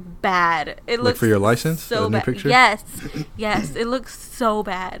looks bad. It looks for your license? So bad. Picture? Yes. It looks so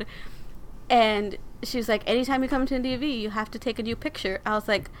bad. And she was like, anytime you come to DV, you have to take a new picture. I was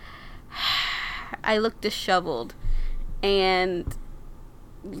like, I look disheveled. And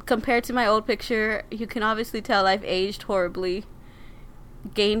compared to my old picture, you can obviously tell I've aged horribly,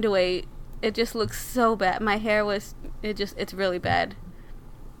 gained weight. It just looks so bad. My hair it's really bad.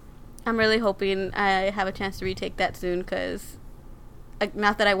 I'm really hoping I have a chance to retake that soon, because,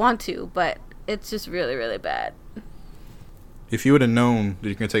 not that I want to, but it's just really, really bad. If you would have known that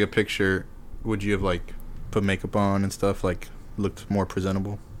you're going to take a picture, would you have, like, put makeup on and stuff, like, looked more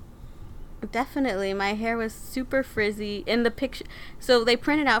presentable? Definitely. My hair was super frizzy in the picture. So they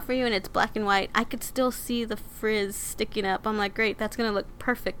print it out for you and it's black and white. I could still see the frizz sticking up. I'm like, great, that's going to look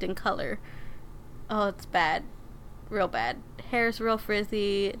perfect in color. Oh, it's bad. Real bad. Hair's real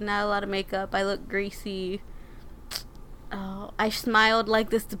frizzy. Not a lot of makeup. I look greasy. Oh, I smiled like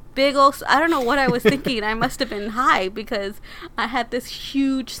this big old... I don't know what I was thinking. I must have been high, because I had this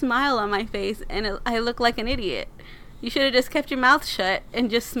huge smile on my face and I looked like an idiot. You should have just kept your mouth shut and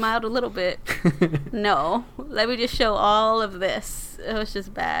just smiled a little bit. No. Let me just show all of this. It was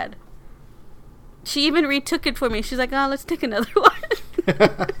just bad. She even retook it for me. She's like, oh, let's take another one.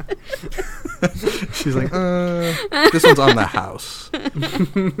 She's like, this one's on the house.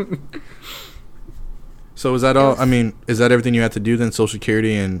 So is that all? I mean, is that everything you had to do then? Social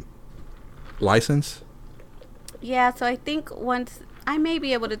Security and license? Yeah, so I think once... I may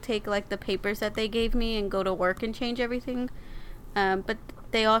be able to take, like, the papers that they gave me and go to work and change everything. But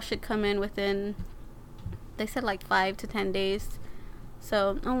they all should come in within, they said, like, 5 to 10 days.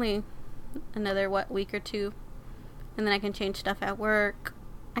 So only another, week or two. And then I can change stuff at work.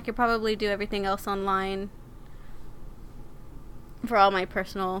 I could probably do everything else online for all my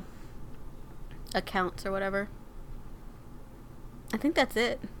personal accounts or whatever. I think that's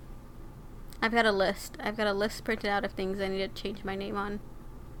it. I've got a list. I've got a list printed out of things I need to change my name on.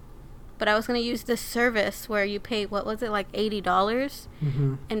 But I was going to use this service where you pay, what was it, like $80?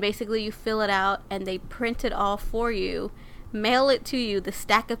 Mm-hmm. And basically you fill it out and they print it all for you, mail it to you, the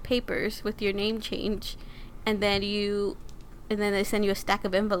stack of papers with your name change, and then they send you a stack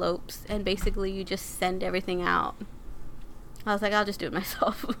of envelopes, and basically you just send everything out. I was like, I'll just do it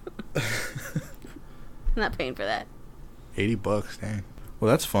myself. I'm not paying for that. $80, dang.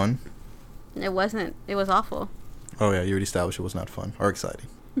 Well, that's fun. It wasn't. It was awful. Oh, yeah. You already established it was not fun or exciting.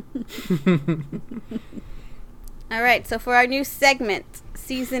 All right. So for our new segment,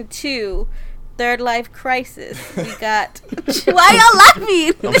 Season 2, Third Life Crisis, we got... Why y'all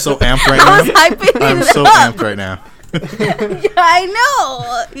laughing? I'm so amped right now. I was hyping I'm it so up. amped right now. Yeah, I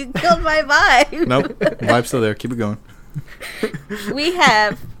know. You killed my vibe. Nope. Vibe's still there. Keep it going. We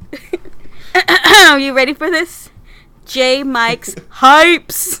have... Are you ready for this? J. Mike's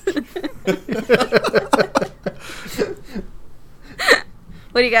Hypes.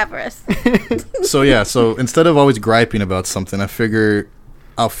 What do you got for us? So instead of always griping about something, I figure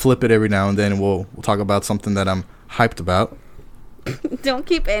I'll flip it every now and then, and we'll talk about something that I'm hyped about. Don't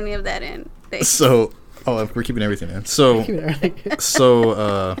keep any of that in. Thanks. So, we're keeping everything in. So,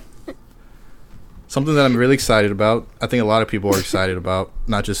 something that I'm really excited about. I think a lot of people are excited about,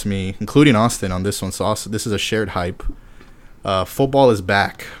 not just me, including Austin on this one. So, Austin, this is a shared hype. Football is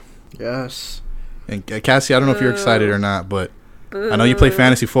back. Yes. And Cassie, I don't know if you're excited or not, but I know you play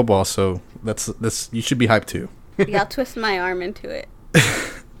fantasy football, so that's you should be hyped too. Yeah, I'll twist my arm into it.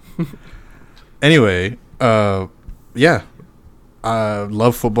 Anyway, yeah, I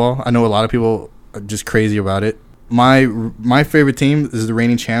love football. I know a lot of people are just crazy about it. My favorite team is the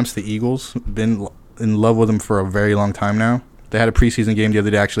reigning champs, the Eagles. Been in love with them for a very long time now. They had a preseason game the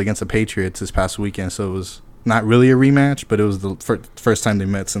other day actually against the Patriots this past weekend, so it was not really a rematch, but it was the first time they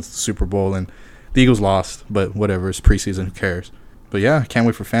met since the Super Bowl, and the Eagles lost, but whatever, it's preseason, who cares? But yeah, can't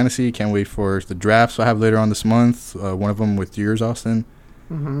wait for fantasy, can't wait for the drafts I have later on this month, one of them with yours, Austin.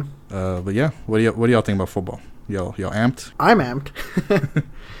 Mm-hmm. But yeah, what do y'all think about football? Y'all amped? I'm amped.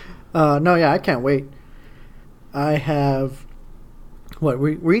 No, yeah, I can't wait. I have,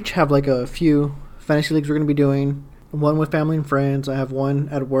 we each have like a few fantasy leagues we're going to be doing. One with family and friends. I have one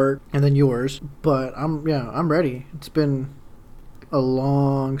at work, and then yours. But I'm ready. It's been a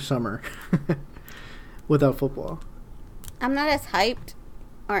long summer without football. I'm not as hyped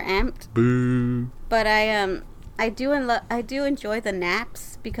or amped. Boo. But I I do enjoy the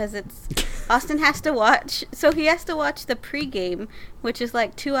naps because it's Austin has to watch. So he has to watch the pregame, which is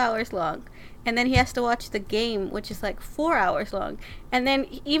like 2 hours long, and then he has to watch the game, which is like 4 hours long. And then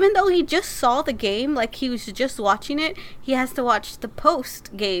even though he just saw the game, like he was just watching it, he has to watch the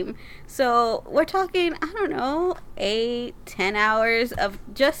post game. So we're talking, I don't know, 8-10 hours of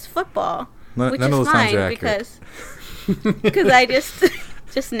just football, which is fine because I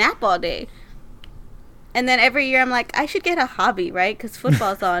just nap all day. And then every year I'm like, I should get a hobby, right? Because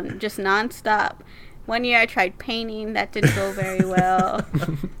football's on just nonstop. One year I tried painting. That didn't go very well.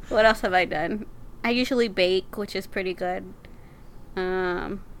 What else have I done? I usually bake, which is pretty good.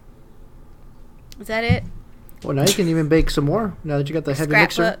 Is that it? Well, now you can even bake some more, now that you got the heavy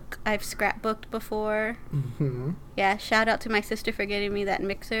mixer. I've scrapbooked before. Mm-hmm. Yeah, shout out to my sister for getting me that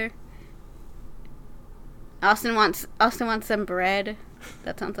mixer. Austin wants some bread.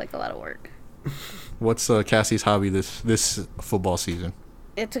 That sounds like a lot of work. What's Cassie's hobby this football season?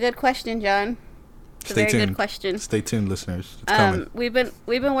 It's a good question, John. It's a very good question. Stay tuned, listeners. It's coming. We've been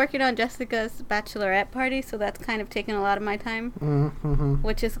working on Jessica's bachelorette party, so that's kind of taken a lot of my time, Mm-hmm.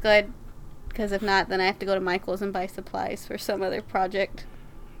 which is good, because if not, then I have to go to Michael's and buy supplies for some other project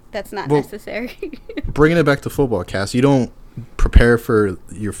that's not necessary. Bringing it back to football, Cass, you don't prepare for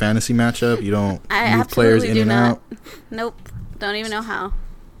your fantasy matchup? You don't move players in and out? Nope. Don't even know how.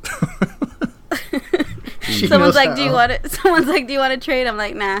 She Someone's knows like, how. do you want to trade? I'm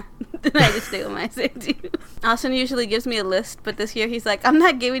like, nah. Then I just do what I say to. Austin usually gives me a list, but this year he's like, I'm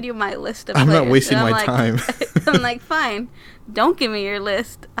not giving you my list of I'm players. not wasting And I'm my like, time. I'm like, fine. Don't give me your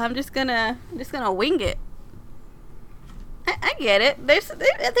list. I'm just gonna wing it. I get it. They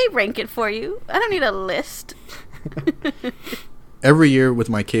rank it for you. I don't need a list. Every year with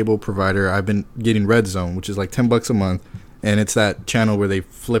my cable provider, I've been getting Red Zone, which is like $10 a month, and it's that channel where they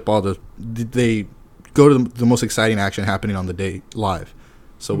flip they go to the most exciting action happening on the day live.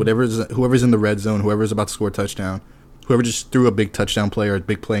 So whoever's in the red zone, whoever's about to score a touchdown, whoever just threw a big touchdown play or a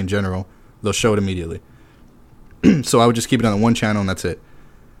big play in general, they'll show it immediately. So I would just keep it on one channel and that's it.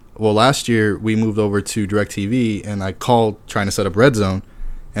 Well, last year we moved over to DirecTV and I called trying to set up Red Zone,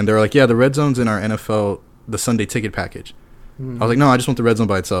 and they were like, yeah, the Red Zone's in our NFL, the Sunday ticket package. I was like, no, I just want the Red Zone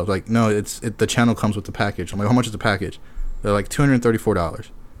by itself. Like, no, the channel comes with the package. I'm like, how much is the package? They're like $234.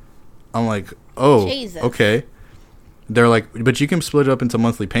 I'm like, oh, Jesus. Okay. They're like, but you can split it up into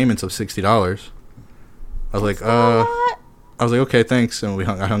monthly payments of $60. I was like, okay, thanks, and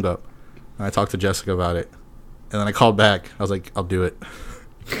I hung up. And I talked to Jessica about it, and then I called back. I was like, I'll do it.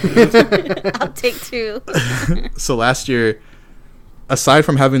 I'll take two. So last year, aside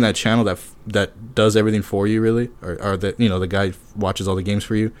from having that channel that does everything for you, really, or that the guy watches all the games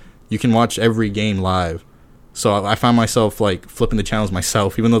for you, you can watch every game live. So I found myself like flipping the channels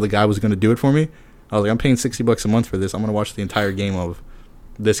myself, even though the guy was going to do it for me. I was like, I'm paying $60 a month for this. I'm going to watch the entire game of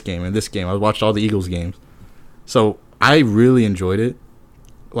this game and this game. I watched all the Eagles games. So I really enjoyed it.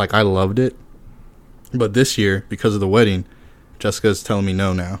 Like, I loved it. But this year, because of the wedding, Jessica's telling me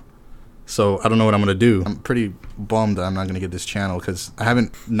no now. So I don't know what I'm going to do. I'm pretty bummed that I'm not going to get this channel because I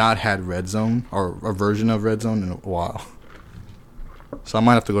haven't not had Red Zone or a version of Red Zone in a while. So I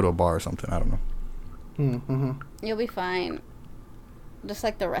might have to go to a bar or something. I don't know. Mm-hmm. You'll be fine. Just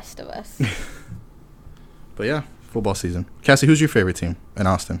like the rest of us. But yeah, football season. Cassie, who's your favorite team in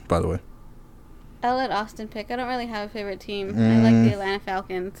Austin, by the way? I'll let Austin pick. I don't really have a favorite team. I like the Atlanta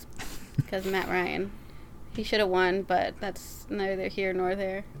Falcons because Matt Ryan. He should have won, but that's neither here nor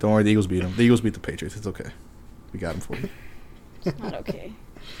there. Don't worry, the Eagles beat him. The Eagles beat the Patriots. It's okay. We got him for you. It's not okay.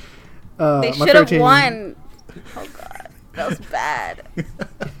 They They should have won. Oh, God. That was bad.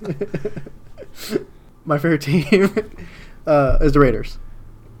 My favorite team is the Raiders.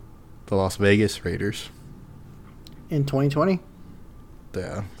 The Las Vegas Raiders. In 2020.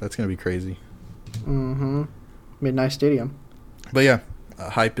 Yeah, that's going to be crazy. Mm-hmm. Midnight Stadium. But yeah,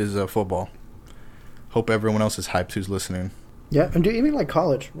 hype is football. Hope everyone else is hyped who's listening. Yeah, and even like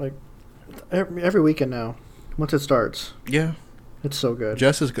college. Like, every weekend now, once it starts. Yeah. It's so good.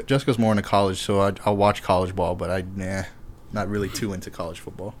 Jessica's more into college, so I'll watch college ball, but not really too into college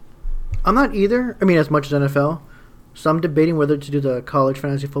football. I'm not either. I mean, as much as NFL. So I'm debating whether to do the college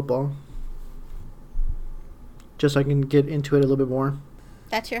fantasy football. Just so I can get into it a little bit more.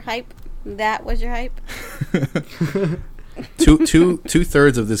 That's your hype? That was your hype?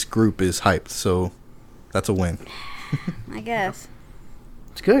 Two-thirds of this group is hyped, so that's a win. I guess.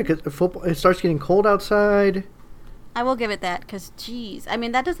 It's good because football. It starts getting cold outside. I will give it that because, geez. I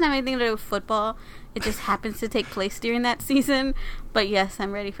mean, that doesn't have anything to do with football. It just happens to take place during that season. But, yes,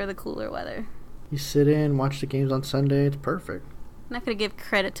 I'm ready for the cooler weather. You sit in, watch the games on Sunday. It's perfect. not gonna give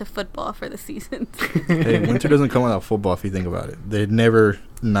credit to football for the seasons. Hey, winter doesn't come without football if you think about it. They never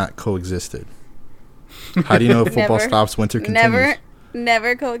not coexisted. How do you know if football Never. stops, winter continues?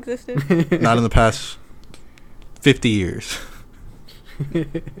 Never coexisted. Not in the past 50 years.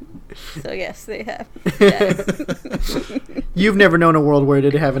 So yes, they have. Yes. You've never known a world where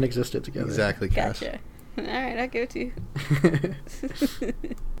they haven't existed together. Exactly, Cass. Gotcha. All right, I'll give it to you.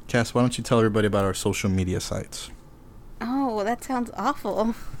 Cass, why don't you tell everybody about our social media sites? Oh, that sounds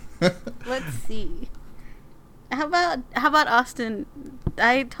awful. Let's see. How about Austin?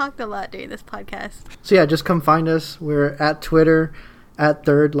 I talked a lot during this podcast. So yeah, just come find us. We're at Twitter at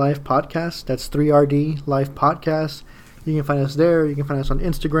Third Life Podcast. That's 3RD Life Podcast. You can find us there. You can find us on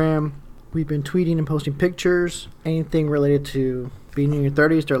Instagram. We've been tweeting and posting pictures. Anything related to being in your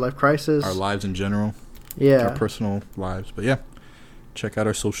 30s, their life crisis. Our lives in general. Yeah. Our personal lives. But yeah, check out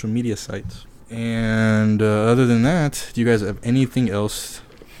our social media sites. And other than that, do you guys have anything else?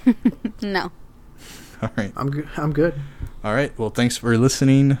 No. All right. I'm good. All right. Well, thanks for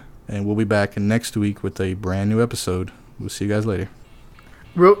listening. And we'll be back next week with a brand new episode. We'll see you guys later.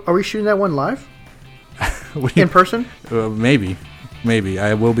 Are we shooting that one live? In person? Maybe.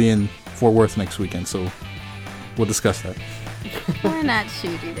 I will be in Fort Worth next weekend, so we'll discuss that. We're not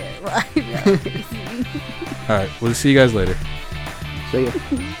shooting it live. All right. We'll see you guys later. See ya.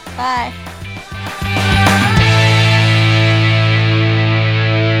 Bye.